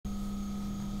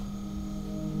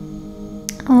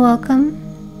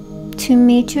Welcome to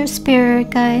Meet Your Spirit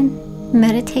Guide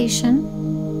meditation,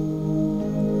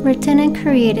 written and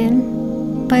created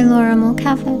by Laura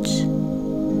Molecavage.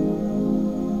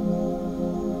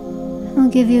 I'll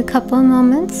give you a couple of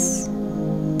moments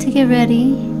to get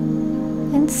ready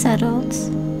and settled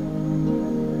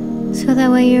so that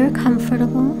way you're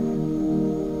comfortable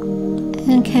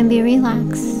and can be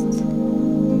relaxed,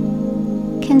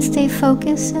 can stay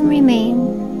focused and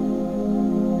remain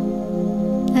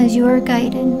as you are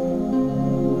guided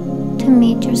to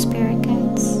meet your spirit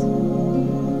guides.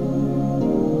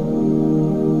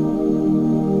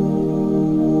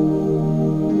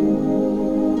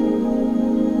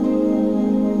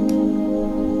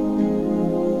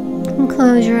 And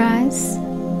close your eyes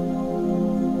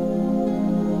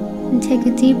and take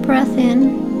a deep breath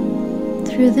in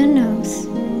through the nose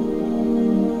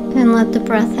and let the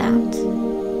breath out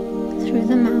through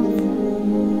the mouth.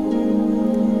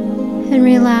 And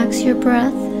relax your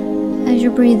breath as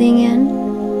you're breathing in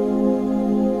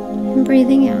and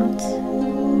breathing out.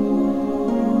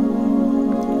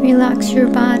 Relax your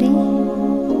body,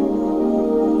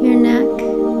 your neck,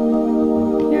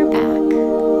 your back,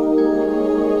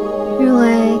 your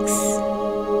legs,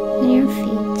 and your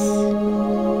feet.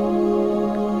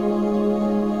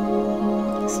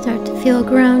 Start to feel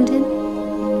grounded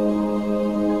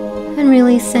and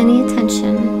release any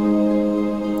tension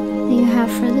that you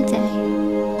have for the day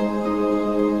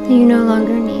that you no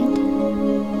longer need.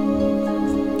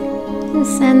 And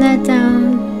send that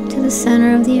down to the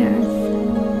center of the earth,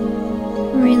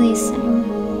 releasing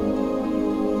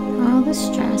all the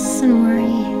stress and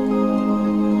worry.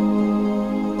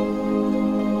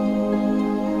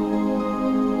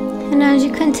 And as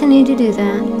you continue to do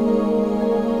that,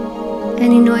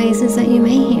 any noises that you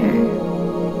may hear,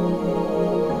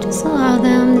 just allow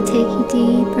them to take you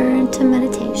deeper into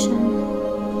meditation.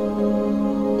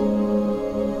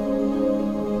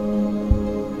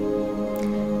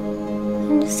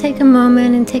 And just take a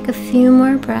moment and take a few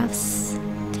more breaths.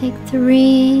 Take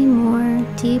 3 more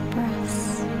deep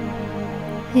breaths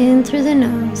in through the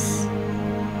nose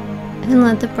and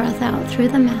let the breath out through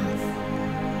the mouth.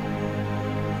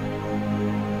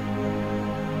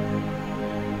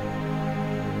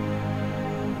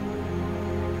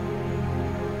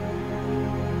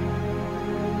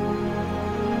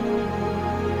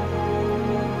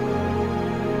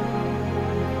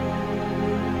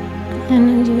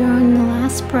 And as you're on the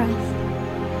last breath,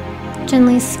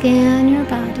 gently scan your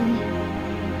body.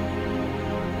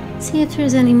 See if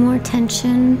there's any more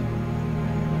tension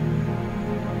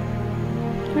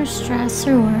or stress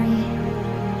or worry.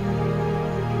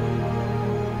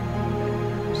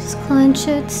 Just clench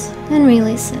it and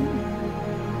release it.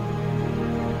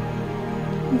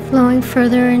 And flowing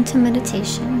further into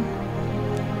meditation.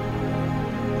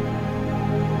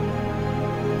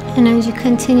 And as you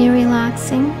continue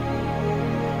relaxing,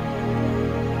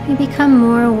 you become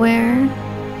more aware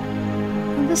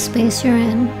of the space you're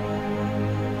in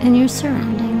and your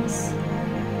surroundings,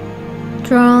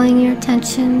 drawing your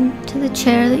attention to the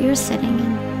chair that you're sitting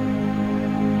in.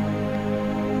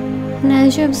 And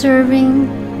as you're observing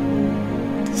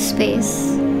the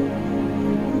space,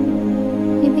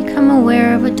 you become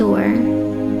aware of a door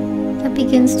that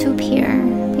begins to appear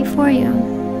before you.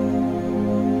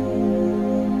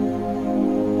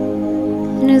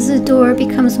 And as the door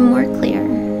becomes more clear,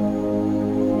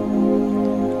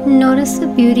 notice the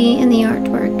beauty in the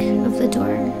artwork of the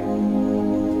door.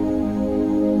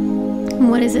 And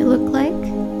what does it look like?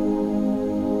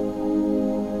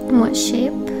 And what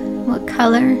shape? What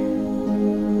color?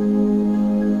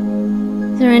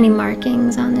 Is there any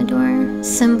markings on the door?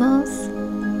 Symbols?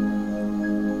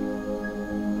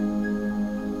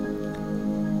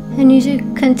 And you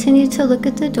should continue to look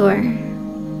at the door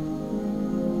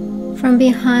from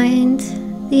behind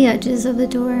the edges of the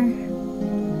door.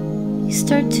 You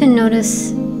start to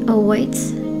notice a white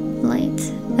light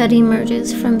that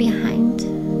emerges from behind.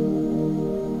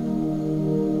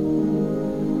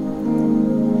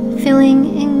 Feeling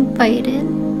invited,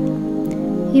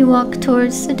 you walk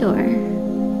towards the door.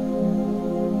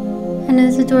 And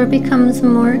as the door becomes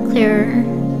more clearer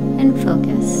and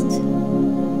focused,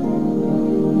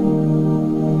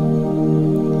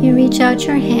 you reach out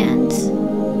your hand,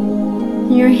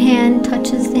 and your hand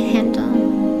touches the handle.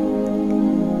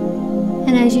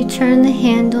 And as you turn the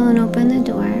handle and open the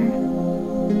door,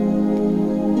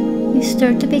 you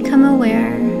start to become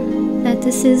aware that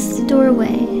this is the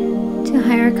doorway to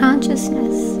higher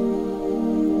consciousness,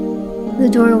 the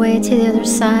doorway to the other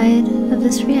side of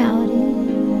this reality,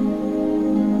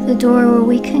 the door where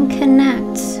we can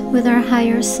connect with our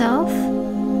higher self,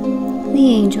 the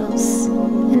angels,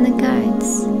 and the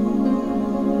guides.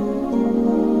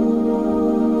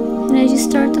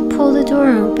 start to pull the door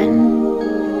open.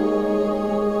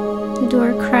 The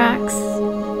door cracks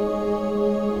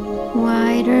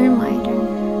wider and wider.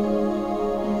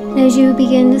 And as you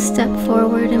begin to step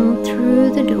forward and through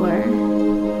the door,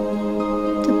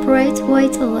 the bright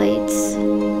white light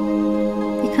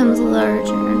becomes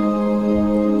larger.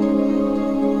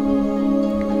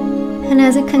 And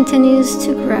as it continues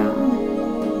to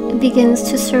grow, it begins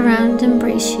to surround and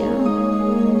embrace you.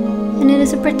 And it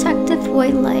is a protective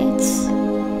white light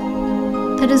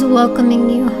that is welcoming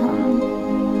you home.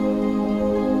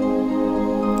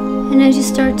 And as you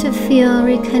start to feel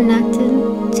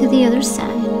reconnected to the other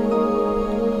side,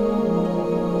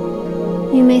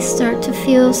 you may start to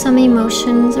feel some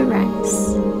emotions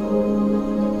arise.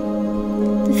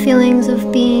 The feelings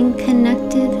of being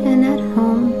connected and at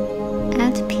home,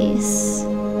 at peace.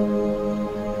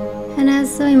 And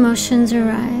as the emotions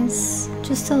arise,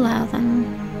 just allow them.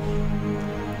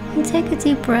 And take a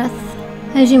deep breath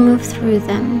as you move through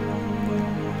them,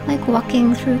 like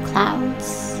walking through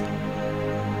clouds.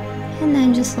 And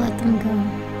then just let them go.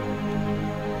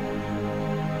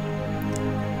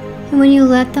 And when you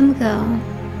let them go,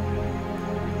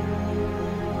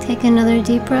 take another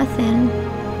deep breath in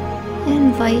and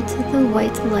invite the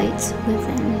white light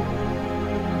within.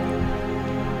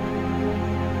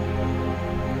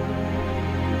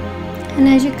 And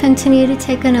as you continue to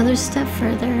take another step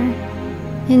further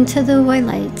into the white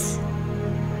light,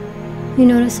 you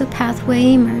notice a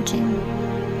pathway emerging,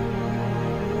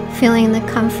 feeling the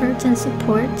comfort and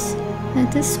support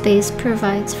that this space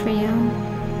provides for you.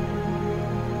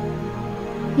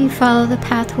 You follow the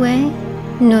pathway,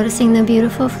 noticing the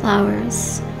beautiful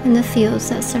flowers and the fields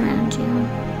that surround you.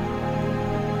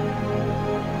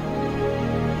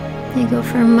 They go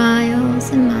for miles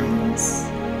and miles.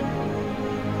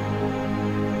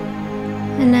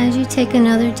 And as you take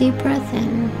another deep breath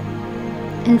in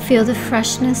and feel the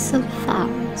freshness of the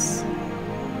flowers,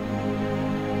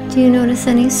 do you notice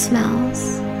any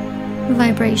smells,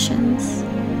 vibrations,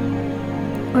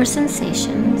 or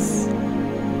sensations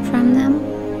from them?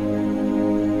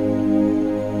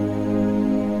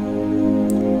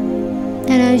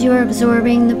 And as you are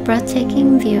absorbing the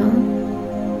breathtaking view,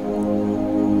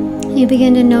 you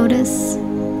begin to notice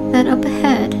that up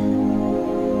ahead,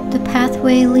 the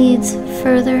pathway leads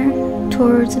further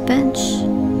towards a bench,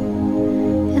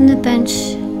 and the bench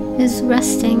is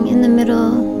resting in the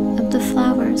middle of the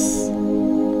flowers,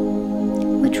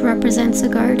 which represents a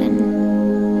garden.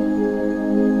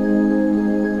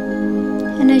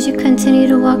 And as you continue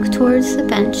to walk towards the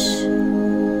bench,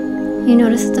 you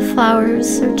notice that the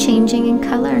flowers are changing in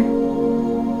color.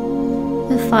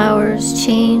 The flowers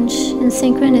change in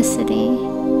synchronicity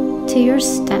to your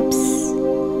steps.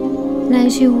 And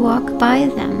as you walk by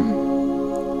them,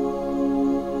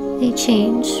 they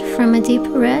change from a deep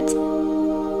red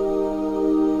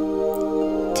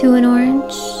to an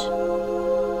orange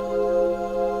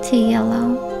to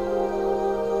yellow,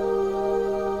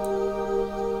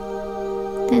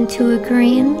 then to a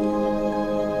green,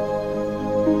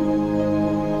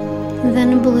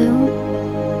 then a blue,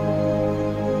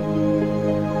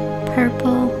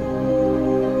 purple,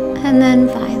 and then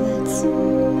violet.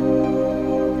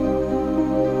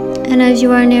 And as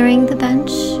you are nearing the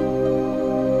bench,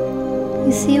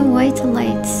 you see a white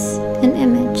light, an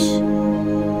image,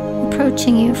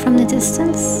 approaching you from the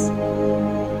distance.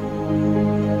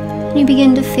 You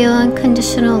begin to feel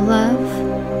unconditional love,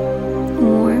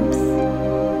 warmth,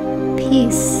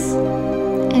 peace,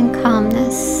 and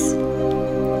calmness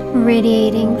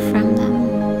radiating from them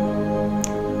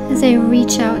as they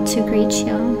reach out to greet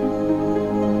you.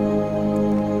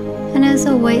 And as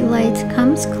the white light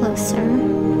comes closer,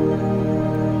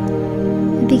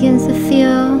 it begins to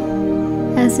feel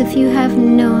as if you have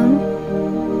known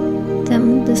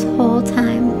them this whole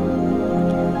time,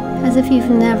 as if you've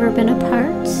never been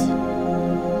apart,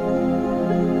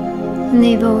 and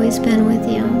they've always been with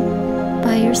you,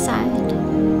 by your side.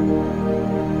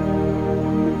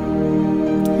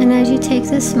 And as you take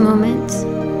this moment,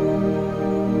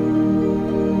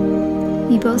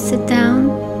 you both sit down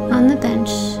on the bench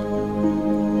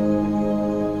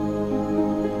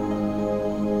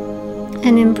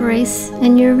and embrace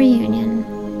in your reunion,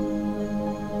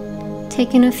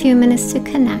 taking a few minutes to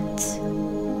connect.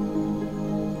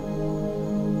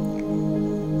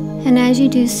 And as you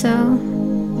do so,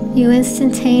 you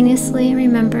instantaneously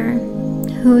remember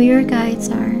who your guides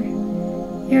are,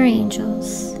 your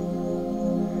angels,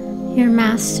 your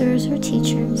masters or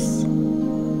teachers,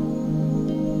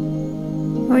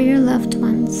 or your loved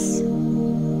ones,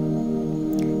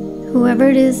 whoever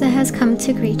it is that has come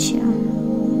to greet you.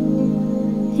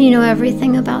 You know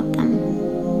everything about them.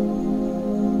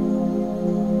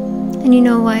 and you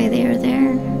know why they are there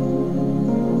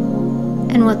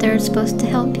and what they're supposed to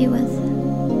help you with.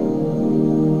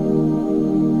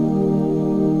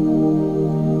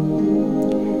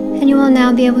 And you will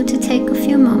now be able to take a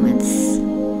few moments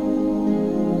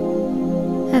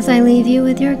as I leave you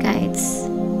with your guides.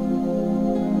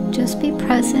 Just be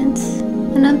present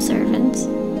and observant.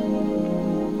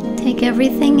 Take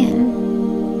everything in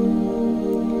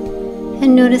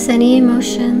and notice any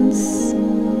emotions,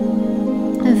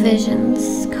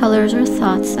 visions, colors, or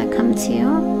thoughts that come to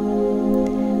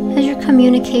you as you're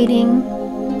communicating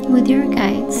with your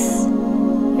guides,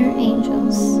 your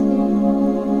angels,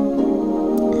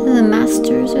 the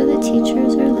masters or the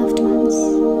teachers or loved ones.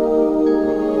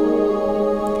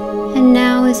 And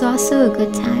now is also a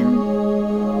good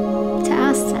time to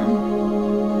ask them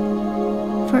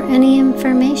for any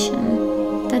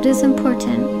information that is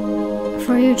important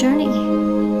for your journey.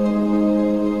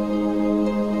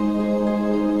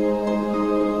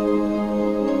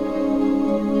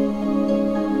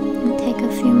 Take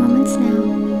a few moments now.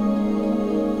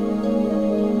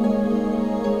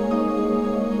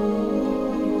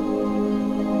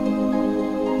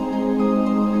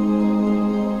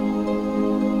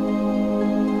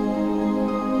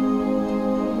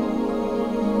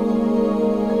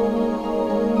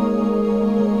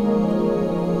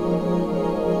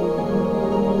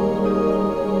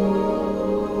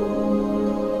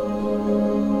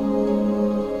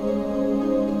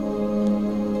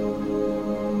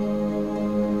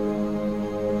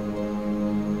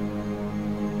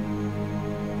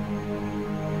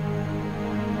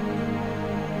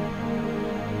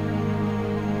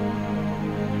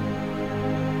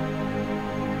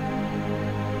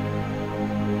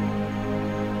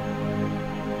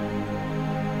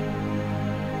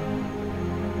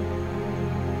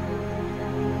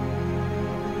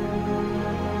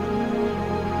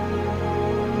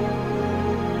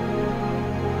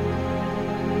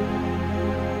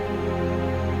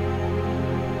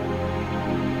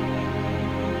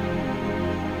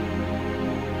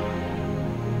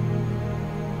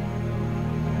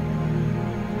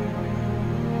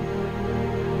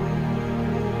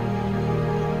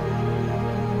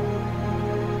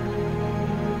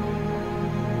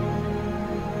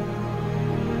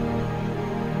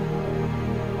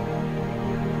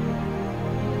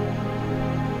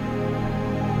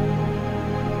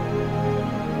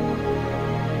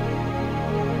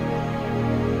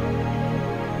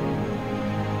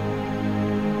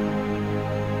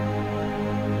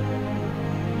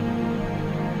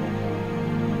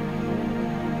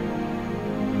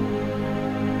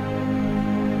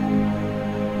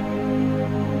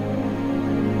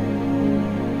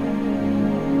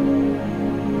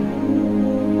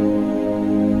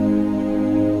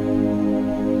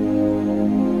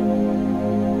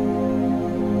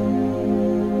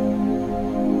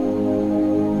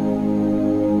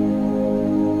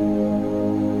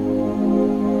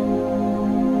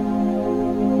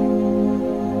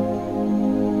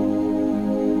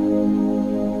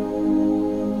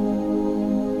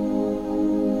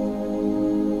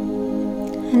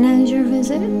 And as your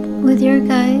visit with your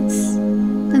guides,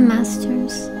 the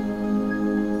masters,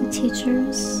 the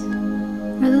teachers,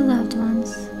 or the loved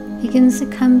ones begins to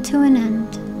come to an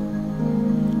end,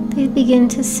 they begin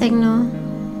to signal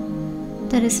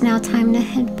that it's now time to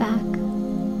head back.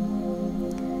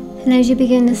 And as you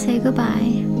begin to say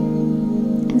goodbye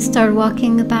and start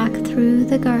walking back through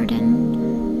the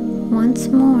garden once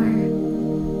more,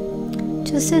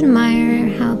 just admire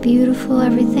how beautiful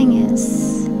everything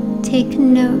is. Take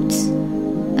note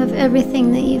of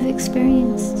everything that you've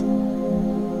experienced.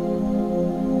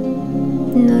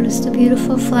 Notice the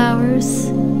beautiful flowers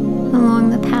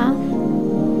along the path.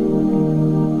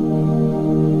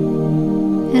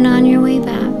 And on your way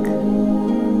back,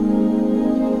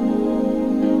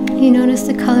 you notice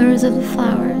the colors of the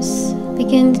flowers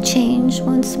begin to change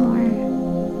once more.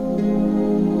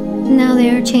 Now they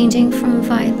are changing from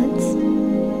violet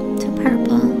to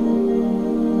purple,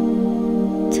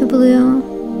 to blue,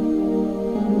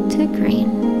 to green,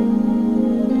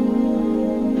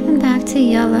 and back to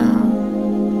yellow,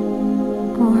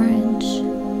 orange,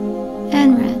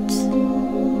 and red.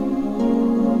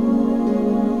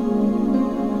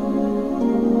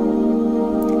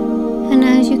 And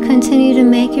as you continue to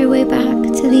make your way back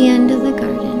to the end of the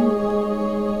garden,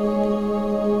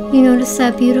 you notice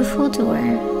that beautiful door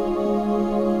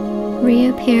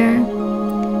reappear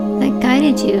that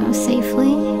guided you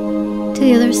safely to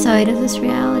the other side of this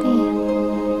reality.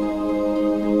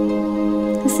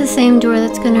 It's the same door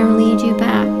that's going to lead you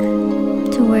back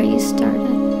to where you started.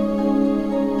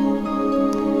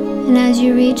 And as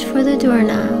you reach for the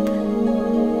doorknob,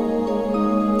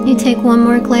 You take one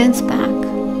more glance back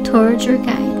towards your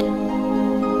guide,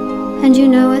 and you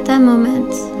know at that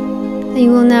moment that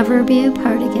you will never be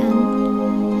apart again,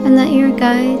 and that your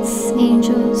guides,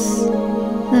 angels,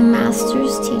 the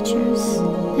masters, teachers,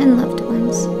 and loved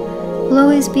ones will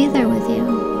always be there with you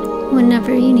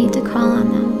whenever you need to call on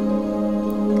them.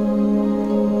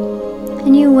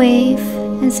 And you wave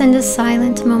and send a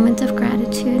silent moment of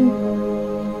gratitude.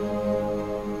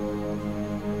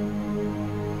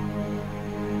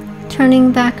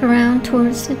 Turning back around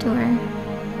towards the door,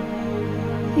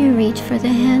 you reach for the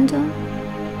handle,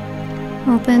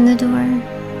 open the door,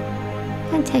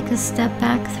 and take a step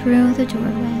back through the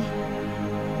doorway.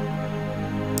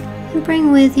 And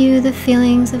bring with you the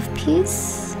feelings of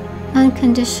peace,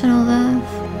 unconditional love,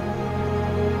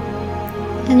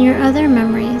 and your other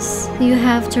memories that you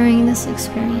have during this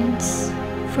experience,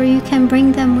 for you can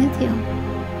bring them with you.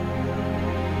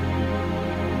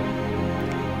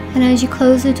 And as you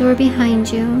close the door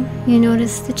behind you, you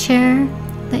notice the chair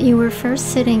that you were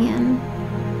first sitting in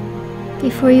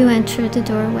before you entered the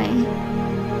doorway.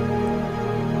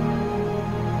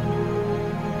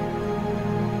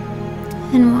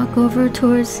 And walk over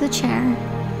towards the chair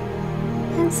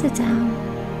and sit down.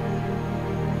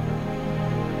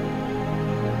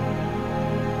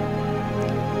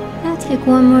 Now take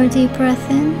one more deep breath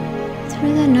in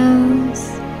through the nose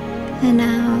and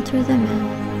out through the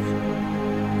mouth.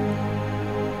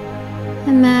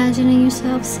 Imagining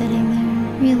yourself sitting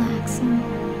there, relaxing,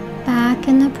 back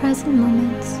in the present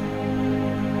moment.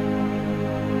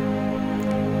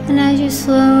 And as you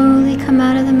slowly come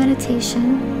out of the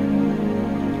meditation,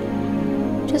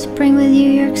 just bring with you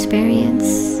your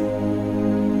experience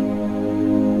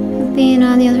of being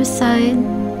on the other side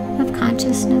of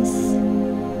consciousness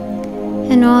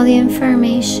and all the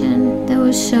information that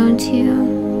was shown to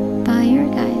you by your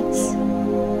guides,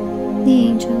 the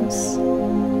angels,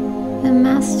 the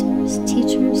masters,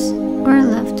 teachers, or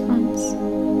loved ones.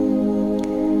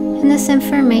 And this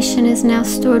information is now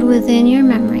stored within your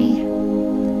memory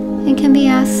and can be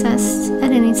accessed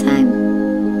at any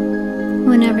time,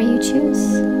 whenever you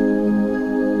choose.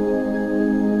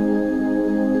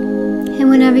 And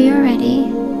whenever you're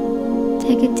ready,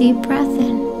 take a deep breath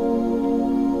in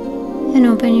and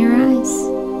open your eyes.